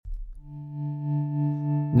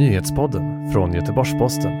Nyhetspodden från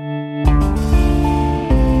Göteborgsposten.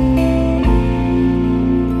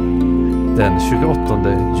 Den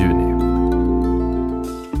 28 juni.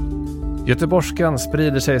 Göteborgskan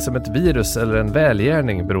sprider sig som ett virus eller en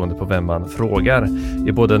välgärning beroende på vem man frågar.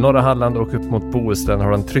 I både norra Halland och upp mot Bohuslän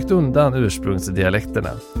har den tryckt undan ursprungsdialekterna.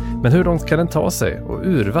 Men hur långt kan den ta sig och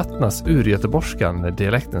urvattnas ur göteborgskan när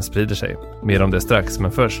dialekten sprider sig? Mer om det strax,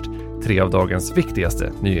 men först 3 av dagens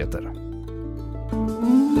viktigaste nyheter.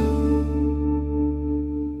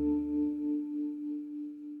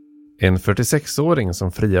 En 46-åring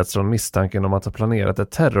som friats från misstanken om att ha planerat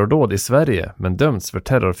ett terrordåd i Sverige men dömts för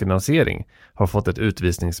terrorfinansiering har fått ett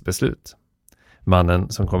utvisningsbeslut. Mannen,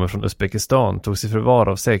 som kommer från Uzbekistan, togs i förvar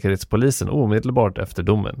av säkerhetspolisen omedelbart efter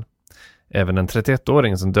domen. Även en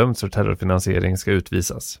 31-åring som dömts för terrorfinansiering ska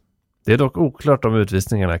utvisas. Det är dock oklart om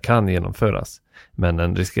utvisningarna kan genomföras.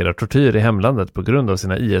 Männen riskerar tortyr i hemlandet på grund av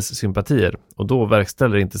sina IS-sympatier och då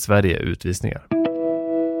verkställer inte Sverige utvisningar.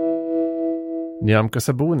 Nyamko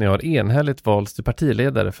Sabuni har enhälligt valts till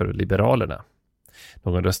partiledare för Liberalerna.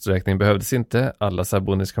 Någon rösträkning behövdes inte. Alla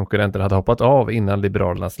Sabunis konkurrenter hade hoppat av innan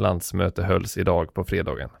Liberalernas landsmöte hölls idag på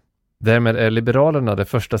fredagen. Därmed är Liberalerna det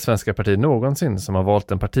första svenska parti någonsin som har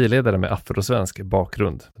valt en partiledare med afrosvensk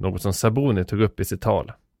bakgrund. Något som Sabuni tog upp i sitt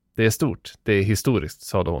tal. Det är stort, det är historiskt,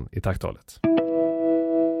 sade hon i tacktalet.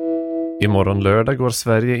 Imorgon lördag går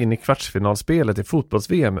Sverige in i kvartsfinalspelet i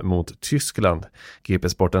fotbolls-VM mot Tyskland.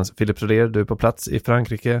 GP-sportens Filip Roder, du är på plats i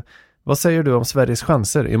Frankrike. Vad säger du om Sveriges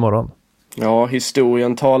chanser imorgon? Ja,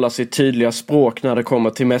 historien talar sitt tydliga språk när det kommer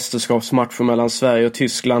till mästerskapsmatcher mellan Sverige och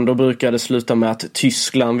Tyskland. Då brukar det sluta med att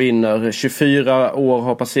Tyskland vinner. 24 år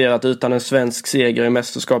har passerat utan en svensk seger i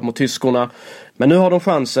mästerskap mot tyskorna. Men nu har de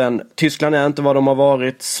chansen. Tyskland är inte vad de har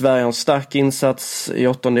varit. Sverige har en stark insats i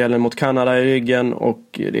åttondelen mot Kanada i ryggen. Och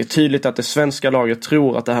det är tydligt att det svenska laget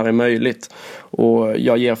tror att det här är möjligt. Och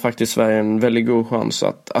jag ger faktiskt Sverige en väldigt god chans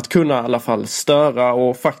att kunna i alla fall störa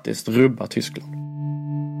och faktiskt rubba Tyskland.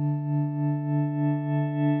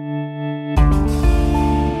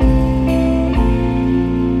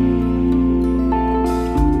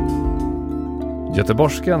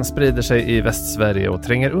 Göteborgskan sprider sig i Västsverige och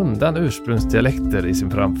tränger undan ursprungsdialekter i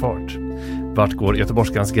sin framfart. Vart går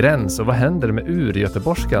göteborgskans gräns och vad händer med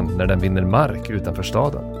ur-göteborgskan när den vinner mark utanför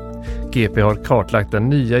staden? GP har kartlagt den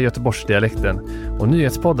nya göteborgsdialekten och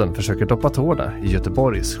Nyhetspodden försöker doppa tårna i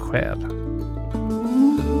Göteborgs själ.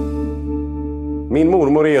 Min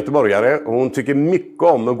mormor är göteborgare och hon tycker mycket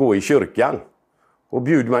om att gå i kyrkan och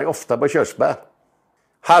bjuder mig ofta på körsbär.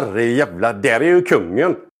 Herre jävla, där är ju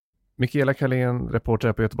kungen! Mikaela Kalén,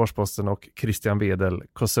 reporter på Göteborgsposten, och Christian Wedel,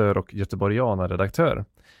 kåsör och göteborgiana-redaktör.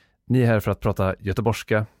 Ni är här för att prata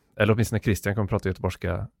göteborgska, eller åtminstone Christian kommer prata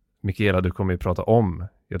göteborgska. Mikaela, du kommer ju prata om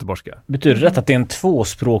göteborgska. Betyder det att det är en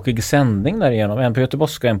tvåspråkig sändning därigenom? En på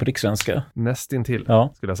göteborgska och en på rikssvenska? Nästintill,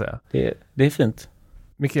 skulle jag säga. Det är fint.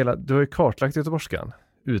 Mikaela, du har ju kartlagt göteborgskan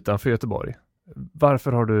utanför Göteborg.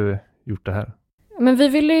 Varför har du gjort det här? Men vi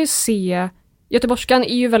ville ju se... Göteborgskan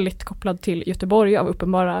är ju väldigt kopplad till Göteborg av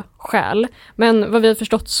uppenbara skäl. Men vad vi har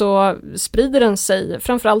förstått så sprider den sig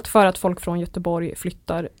framförallt för att folk från Göteborg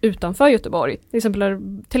flyttar utanför Göteborg.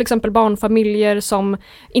 Till exempel barnfamiljer som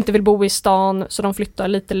inte vill bo i stan så de flyttar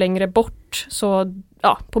lite längre bort. Så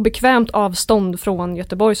på bekvämt avstånd från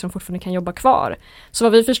Göteborg så de fortfarande kan jobba kvar. Så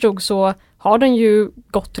vad vi förstod så har den ju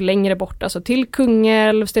gått längre bort. Alltså till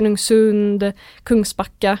Kungälv, Stenungsund,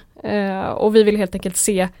 Kungsbacka. Och vi vill helt enkelt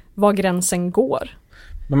se var gränsen går.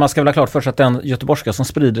 Men man ska väl ha klart för sig att den göteborgska som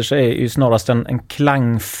sprider sig är ju snarast en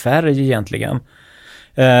klangfärg egentligen.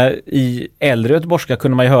 I äldre göteborgska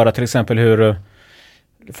kunde man ju höra till exempel hur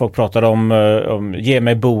folk pratade om ge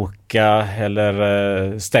mig boka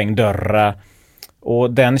eller stäng dörra.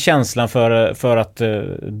 Och den känslan för att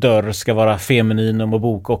dörr ska vara feminin och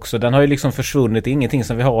bok också, den har ju liksom försvunnit. Det är ingenting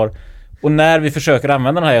som vi har. Och när vi försöker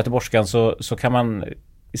använda den här göteborgskan så kan man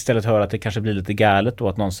istället höra att det kanske blir lite galet då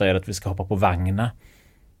att någon säger att vi ska hoppa på vagna.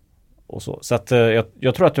 Och så att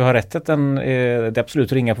jag tror att du har rätt att det är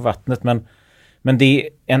absolut ringa på vattnet, men det är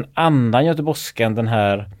en annan göteborgska än den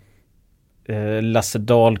här Lasse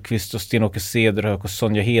Dahlqvist och Sten-Åke Cederhök och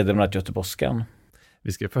Sonja Hedemann göteborgskan.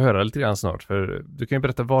 Vi ska få höra lite grann snart, för du kan ju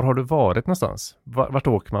berätta, var har du varit någonstans? Vart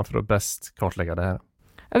åker man för att bäst kartlägga det här?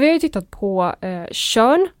 Ja, vi har ju tittat på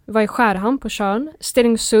Tjörn, vi var i Skärhamn på Tjörn,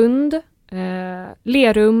 Stenungsund,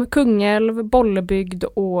 Lerum, Kungälv, Bollebygd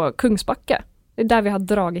och Kungsbacka. Det är där vi har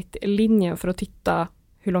dragit linjen för att titta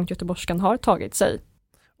hur långt göteborgskan har tagit sig.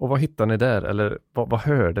 Och vad hittar ni där? Eller vad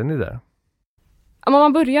hörde ni där? Ja,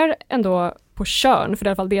 man börjar ändå på Tjörn, för det är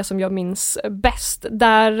i alla fall det som jag minns bäst.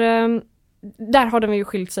 Där där har den ju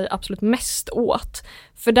skilt sig absolut mest åt.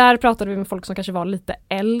 För där pratade vi med folk som kanske var lite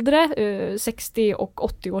äldre, 60 och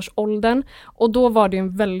 80 års åldern. Och då var det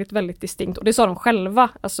en väldigt, väldigt distinkt, och det sa de själva,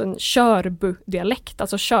 alltså en körbu-dialekt,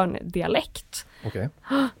 alltså körndialekt. Okej.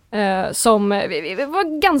 Som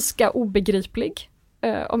var ganska obegriplig,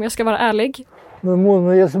 om jag ska vara ärlig. Men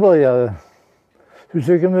mormor är göteborgare. Hur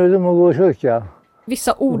tycker du om att gå i kyrka?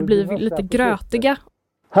 Vissa ord blir lite grötiga.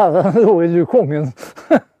 Herren, då är du kungen.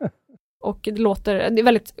 Och det är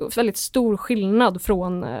väldigt, väldigt stor skillnad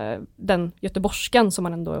från den göteborgskan som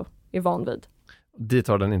man ändå är van vid. Dit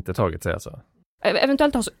har den inte tagit sig alltså?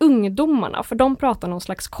 Eventuellt alltså ungdomarna, för de pratar någon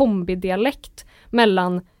slags kombidialekt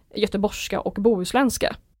mellan göteborgska och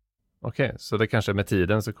bohuslänska. Okej, så det kanske med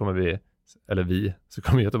tiden så kommer så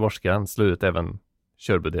kommer göteborgskan slå ut även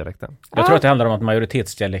körbudialekten. Jag tror att det handlar om att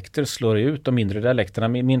majoritetsdialekter slår ut de mindre dialekterna.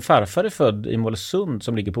 Min farfar är född i Målesund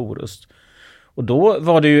som ligger på Orust. Och då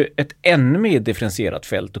var det ju ett ännu mer differentierat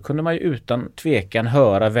fält. Då kunde man ju utan tvekan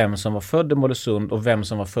höra vem som var född i Målesund och vem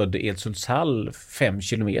som var född i Edshultshall 5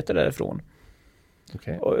 kilometer därifrån.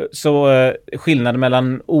 Okay. Så skillnaden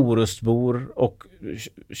mellan Orustbor och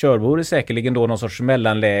körbor är säkerligen då någon sorts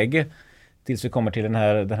mellanläge tills vi kommer till den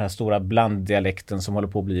här stora blanddialekten som håller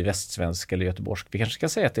på att bli västsvenska eller göteborgsk. Vi kanske ska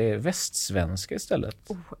säga att det är västsvenska istället.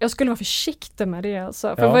 Jag skulle vara försiktig med det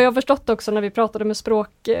alltså. För vad jag har förstått också när vi pratade med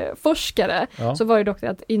språkforskare så var det dock det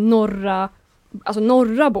att i norra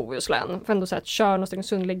Bohuslän, för ändå säga att Tjörn och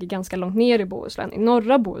Stenungsund ligger ganska långt ner i Bohuslän. I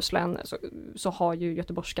norra Bohuslän så har ju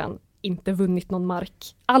göteborgskan inte vunnit någon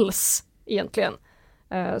mark alls egentligen.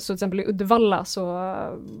 Så till exempel i Uddevalla så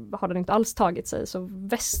har den inte alls tagit sig. Så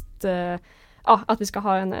att vi ska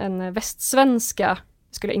ha en västsvenska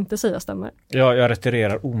skulle jag inte säga stämmer. Ja, jag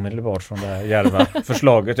retirerar omedelbart från det här djärva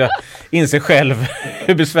förslaget. Jag inser själv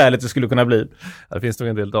hur besvärligt det skulle kunna bli. Det finns nog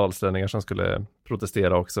en del dalslänningar som skulle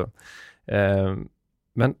protestera också.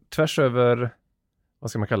 Men tvärs över, vad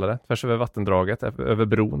ska man kalla det? Tvärs över vattendraget, över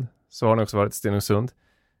bron, så har ni också varit i Stenungsund.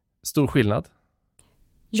 Stor skillnad?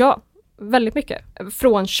 Ja, väldigt mycket.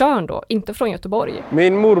 Från Tjörn då, inte från Göteborg.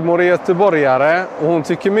 Min mormor är göteborgare och hon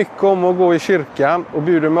tycker mycket om att gå i kyrkan och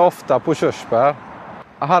bjuder mig ofta på körsbär.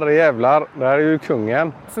 Herre jävlar, där är ju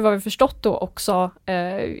kungen. För vad vi förstått då också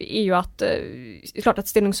är ju att klart att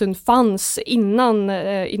Stenungsund fanns innan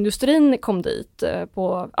industrin kom dit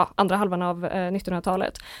på andra halvan av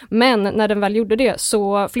 1900-talet. Men när den väl gjorde det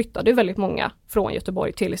så flyttade väldigt många från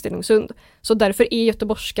Göteborg till Stenungsund. Så därför är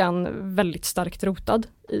göteborgskan väldigt starkt rotad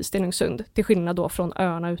i Stenungsund, till skillnad då från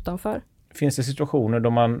öarna utanför. Finns det situationer då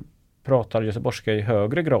man pratar göteborgska i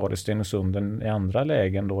högre grad i Stenungsund än i andra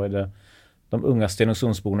lägen? Då är det de unga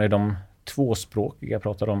Stenungsundsborna, är de tvåspråkiga,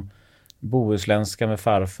 pratar de bohuslänska med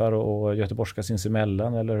farfar och göteborgska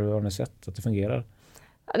sinsemellan, eller hur har ni sett att det fungerar?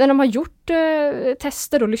 När de har gjort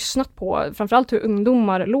tester och lyssnat på framförallt hur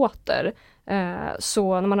ungdomar låter,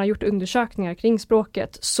 så när man har gjort undersökningar kring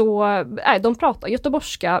språket så de pratar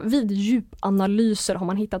göteborgska. Vid djupanalyser har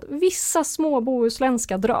man hittat vissa små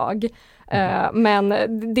bohuslänska drag. Men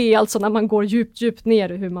det är alltså när man går djupt ner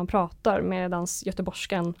hur man pratar, medan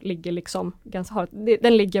göteborgskan ligger liksom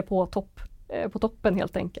den ligger på toppen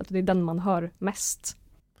helt enkelt. Det är den man hör mest.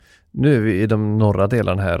 Nu är vi i de norra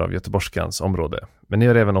delarna här av göteborgskans område, men ni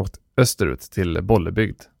har även åkt österut till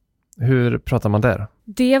Bollebygd. Hur pratar man där?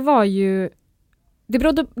 Det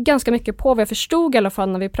berodde ganska mycket på vad jag förstod i alla fall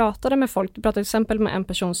när vi pratade med folk. Vi pratade till exempel med en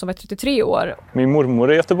person som var 33 år. Min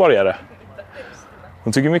mormor är göteborgare.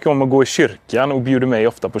 Hon tycker mycket om att gå i kyrkan och bjuder mig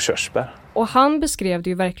ofta på körsbär. Och han beskrev det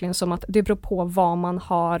ju verkligen som att det beror på vad man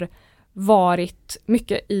har varit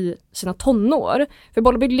mycket i sina tonår. För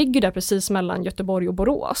Bollebygd ligger där precis mellan Göteborg och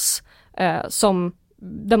Borås.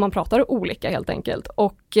 Där man pratar olika helt enkelt.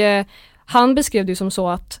 Och han beskrev det ju som så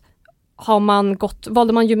att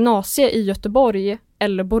valde man gymnasie i Göteborg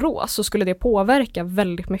eller Borås så skulle det påverka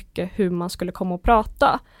väldigt mycket hur man skulle komma och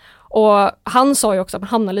prata. Och han sa ju också att man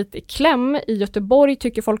hamnar lite i kläm. I Göteborg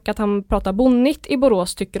tycker folk att han pratar bonnigt, i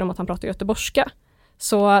Borås tycker de att han pratar göteborgska.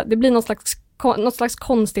 Så det blir något slags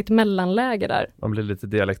konstigt mellanläge där. Man blir lite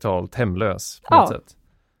dialektalt hemlös på något sätt.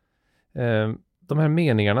 De här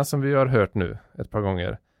meningarna som vi har hört nu ett par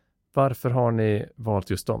gånger, varför har ni valt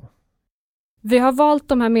just dem? Vi har valt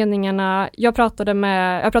de här meningarna. Jag pratade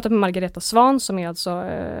med Margareta Svan som är alltså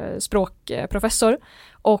språkprofessor.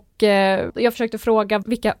 Och jag försökte fråga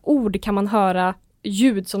vilka ord kan man höra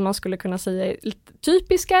ljud som man skulle kunna säga lite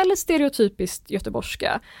typiska eller stereotypiskt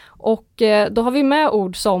göteborgska. Och då har vi med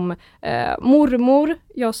ord som mormor.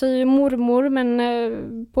 Jag säger mormor,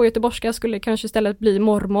 men på göteborgska skulle det kanske istället bli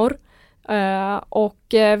mormor. Och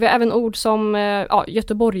vi har även ord som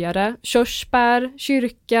göteborgare, körsbär,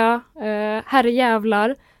 kyrka,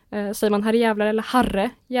 herrejävlar, säger man herre jävlar eller harre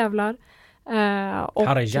jävlar.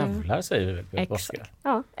 Harre jävlar säger vi väl på göteborgska?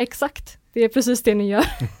 Ja, exakt. Det är precis det ni gör.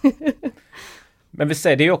 Men vi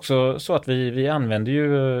säger det är ju också så att vi använder ju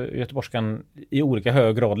göteborgskan i olika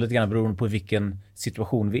hög grad lite grann beroende på vilken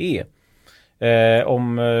situation vi är.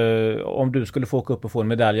 Om du skulle få åka upp och få en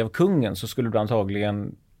medalj av kungen så skulle du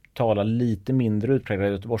antagligen tala lite mindre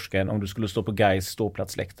utpräglad göteborgska än om du skulle stå på Gais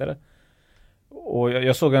ståplatsläktare. Och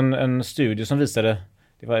jag såg en studie som visade,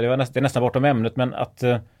 det är nästan bortom ämnet, men att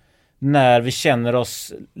när vi känner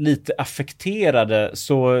oss lite affekterade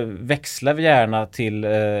så växlar vi gärna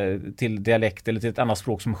till dialekt eller till ett annat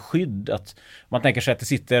språk som skydd. Att man tänker sig att det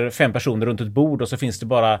sitter 5 personer runt ett bord och så finns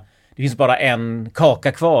det finns bara en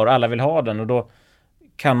kaka kvar och alla vill ha den. Och då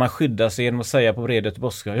kan man skydda sig genom att säga på bred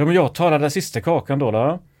göteborgska: ja men jag tar den sista kakan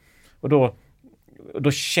då. Och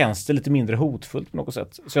då känns det lite mindre hotfullt på något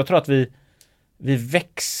sätt. Så jag tror att vi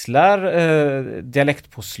växlar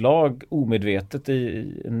dialektpåslag omedvetet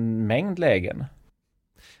i en mängd lägen.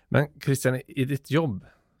 Men Christian, i ditt jobb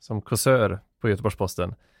som kåsör på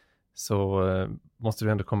Göteborgs-Posten så måste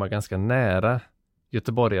du ändå komma ganska nära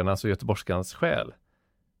göteborgarnas och göteborgskans själ.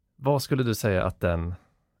 Vad skulle du säga att den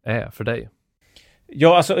är för dig?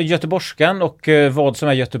 Ja, alltså göteborgskan och vad som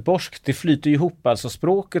är göteborgskt, det flyter ihop, alltså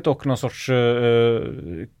språket och någon sorts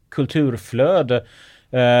kulturflöde.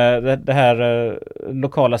 Det här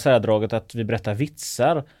lokala särdraget att vi berättar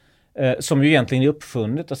vitsar som ju egentligen är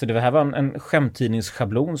uppfunnet. Alltså det här var en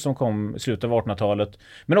skämttidningsschablon som kom i slutet av 1800-talet,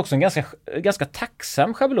 men också en ganska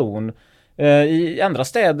tacksam schablon. I andra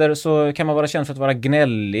städer så kan man vara känd för att vara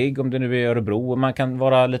gnällig, om det nu är Örebro, och man kan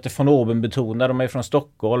vara lite von oben betonad om man är från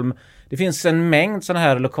Stockholm. Det finns en mängd sådana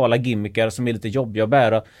här lokala gimmickar som är lite jobbiga att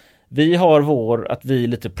bära. Vi har att vi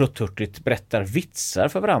lite prutthurtigt berättar vitsar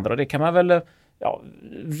för varandra, och det kan man väl,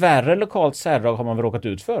 värre lokalt särdrag har man väl råkat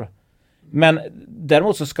ut för. Men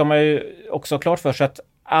däremot så ska man ju också ha klart för sig att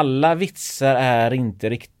alla vitsar är inte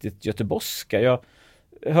riktigt göteborgska. Jag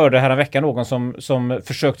hörde här en vecka någon som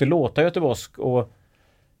försökte låta göteborgsk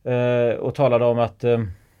och talade om att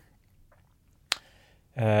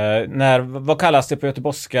vad kallas det på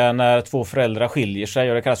göteborgska när 2 föräldrar skiljer sig?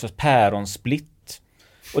 Och det kallas för päronsplitt.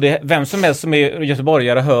 Och vem som helst som är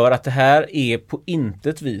göteborgare hör att det här är på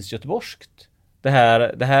intet vis göteborgskt. Det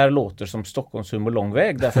här låter som Stockholms humor lång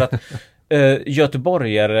väg, därför att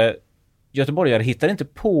göteborgare hittar inte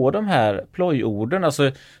på de här plojorden.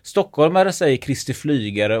 Alltså stockholmare säger Kristi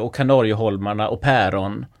flygare och Kanarieholmarna och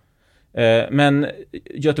päron. Men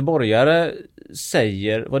göteborgare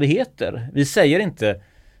säger vad det heter. Vi säger inte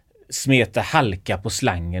smeta halka på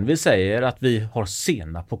slangen. Vi säger att vi har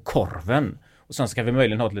sena på korven. Och sen ska vi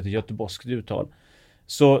möjligen ha ett lite göteborgskt uttal.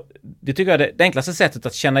 Så det tycker jag det enklaste sättet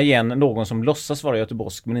att känna igen någon som låtsas vara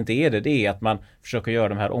göteborgsk men inte är det är att man försöker göra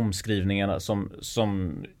de här omskrivningarna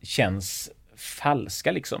som känns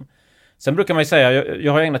falska liksom. Sen brukar man ju säga,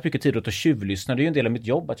 jag har ägnat mycket tid åt att tjuvlyssna. Det är ju en del av mitt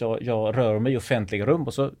jobb att jag rör mig i offentliga rum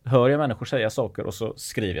och så hör jag människor säga saker och så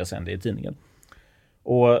skriver jag sen det i tidningen.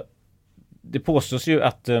 Och det påstås ju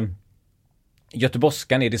att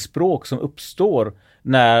göteborgskan är det språk som uppstår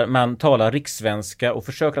när man talar rikssvenska och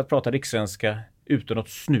försöker att prata rikssvenska utan att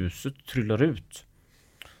snuset trillar ut.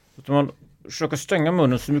 Så att man försöker stänga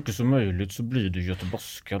munnen så mycket som möjligt så blir det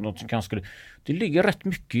göteborgska. Det ligger rätt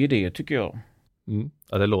mycket i det tycker jag. Mm.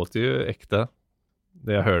 Ja, det låter ju äkta.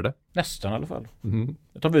 Det jag hörde. Nästan i alla fall. Mm.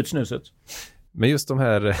 Jag tar ut snuset. Men just de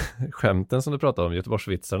här skämten som du pratar om,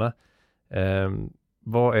 Göteborgsvitsarna.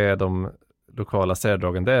 Vad är de lokala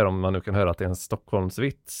särdragen där, om man nu kan höra att det är en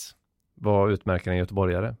Stockholmsvits? Vad utmärker en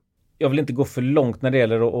göteborgare? Jag vill inte gå för långt när det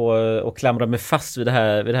gäller att klamra mig fast vid det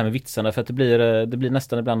här med vitsarna, för att det blir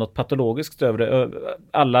nästan ibland något patologiskt över det.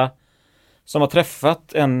 Alla som har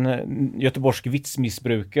träffat en göteborgsk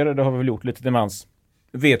vitsmissbrukare, det har vi väl gjort lite till mans,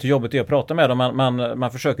 vet hur jobbigt det är att prata med dem.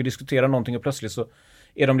 Man försöker diskutera någonting och plötsligt så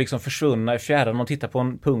är de liksom försvunna i fjärran. Man tittar på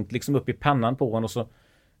en punkt liksom upp i pannan på en och så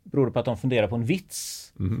beror det på att de funderar på en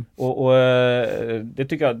vits. Mm. Och det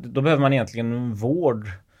tycker jag, då behöver man egentligen vård.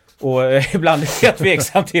 Och ibland är jag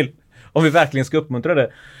tveksam till om vi verkligen ska uppmuntra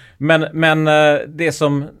det. Men det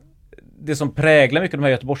som präglar mycket av de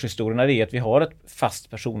här Göteborgshistorierna är att vi har ett fast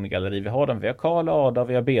persongalleri. Vi har Karl Ada,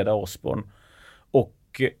 vi har Beda Osborn.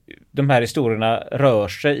 Och de här historierna rör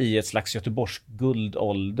sig i ett slags Göteborgs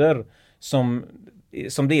guldålder som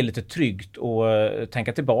det är lite tryggt att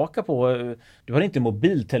tänka tillbaka på. Du har inte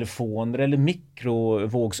mobiltelefoner eller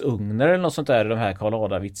mikrovågsugnar eller något sånt där i de här Karl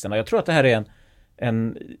Ada-vitsarna. Jag tror att det här är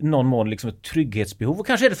någon mån liksom ett trygghetsbehov, och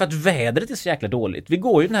kanske är det för att vädret är så jäkla dåligt. Vi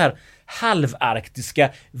går ju den här halvarktiska,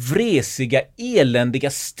 vresiga, eländiga,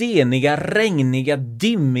 steniga, regniga,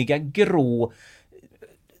 dimmiga, grå,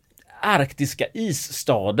 arktiska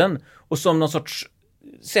isstaden. Och som någon sorts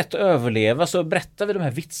sätt att överleva så berättar vi de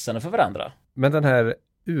här vitsarna för varandra. Men den här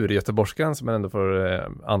urgöteborgskan som man ändå får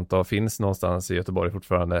anta finns någonstans i Göteborg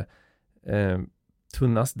fortfarande,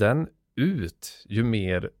 tunnas den ut ju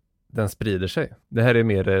mer den sprider sig? Det här är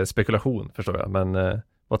mer spekulation, förstår jag, men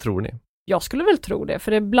vad tror ni? Jag skulle väl tro det,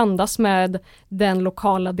 för det blandas med den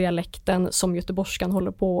lokala dialekten som göteborgskan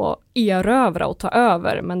håller på att erövra och ta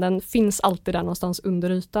över, men den finns alltid där någonstans under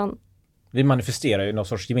ytan. Vi manifesterar ju någon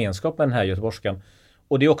sorts gemenskap med den här göteborgskan.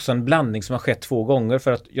 Och det är också en blandning som har skett 2 gånger,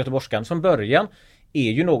 för att göteborgskan från början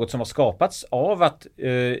är ju något som har skapats av att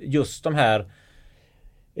just de här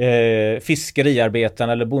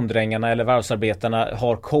fiskeriarbetarna eller bonddrängarna eller varvsarbetarna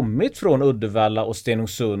har kommit från Uddevalla och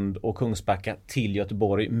Stenungsund och Kungsbacka till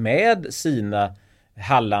Göteborg med sina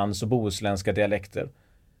Hallands och bohuslänska dialekter.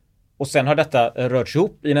 Och sen har detta rört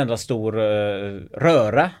ihop i en enda stor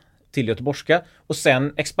röra till göteborgska, och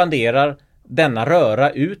sen expanderar denna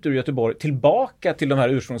röra ut ur Göteborg tillbaka till de här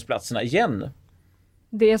ursprungsplatserna igen.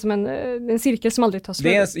 Det är som en cirkel som aldrig tar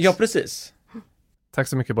slut. Ja, precis. Tack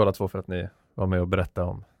så mycket båda två för att ni var med och berättade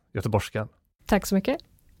om göteborgskan. Tack så mycket.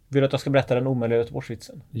 Vill du att jag ska berätta den omöjliga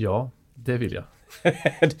göteborgsvitsen? Ja, det vill jag.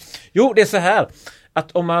 Jo, det är så här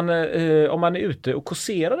att om man är ute och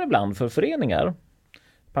kåserar ibland för föreningar,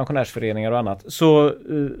 pensionärsföreningar och annat, så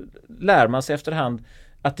lär man sig efterhand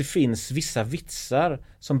att det finns vissa vitsar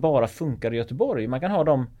som bara funkar i Göteborg. Man kan ha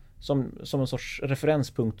dem som en sorts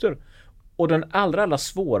referenspunkter. Och den allra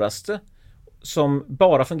svåraste som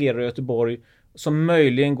bara fungerar i Göteborg, som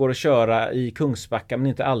möjligen går att köra i Kungsbacka men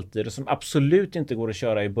inte alltid, och som absolut inte går att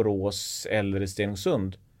köra i Borås eller i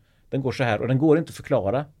Stenungsund. Den går så här, och den går inte att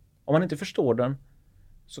förklara. Om man inte förstår den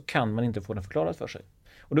så kan man inte få den förklarad för sig.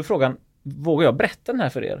 Och då är frågan, vågar jag berätta den här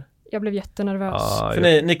för er? Jag blev jättenervös.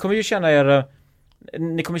 För ni kommer ju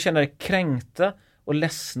känna er kränkta och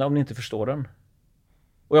ledsna om ni inte förstår den.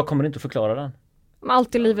 Och jag kommer inte att förklara den. Men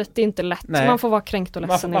allt i livet är inte lätt. Nej. Man får vara kränkt och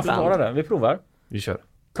ledsen ibland. Man får förklara den. Vi provar. Vi kör.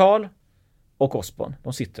 Karl och Osborn,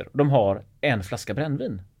 de sitter och de har en flaska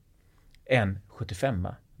brännvin. En 75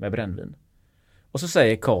 med brännvin. Och så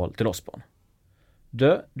säger Karl till Osborn: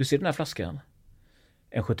 Du ser den här flaskan?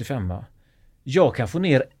 En 75. Jag kan få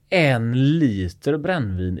ner 1 liter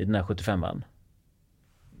brännvin i den här 75.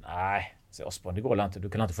 Nej, säger Osborn, det går inte. Du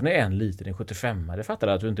kan inte få ner 1 liter i en 75. Det fattar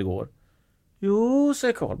jag att du inte går. Jo,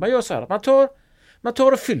 säger Karl. Man gör så här att man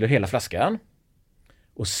tar och fyller hela flaskan.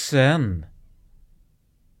 Och sen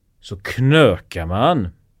så knökar man.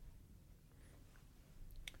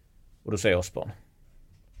 Och då säger Osborn: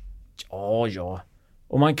 Ja.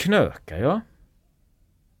 Och man knökar, ja.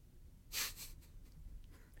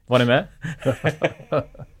 Var ni med?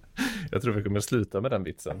 Jag tror vi kommer sluta med den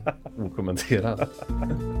vitsen. Okommenterad.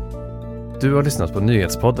 Du har lyssnat på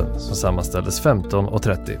Nyhetspodden som sammanställdes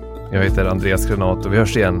 15:30. Jag heter Andreas Granat och vi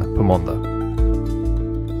hörs igen på måndag.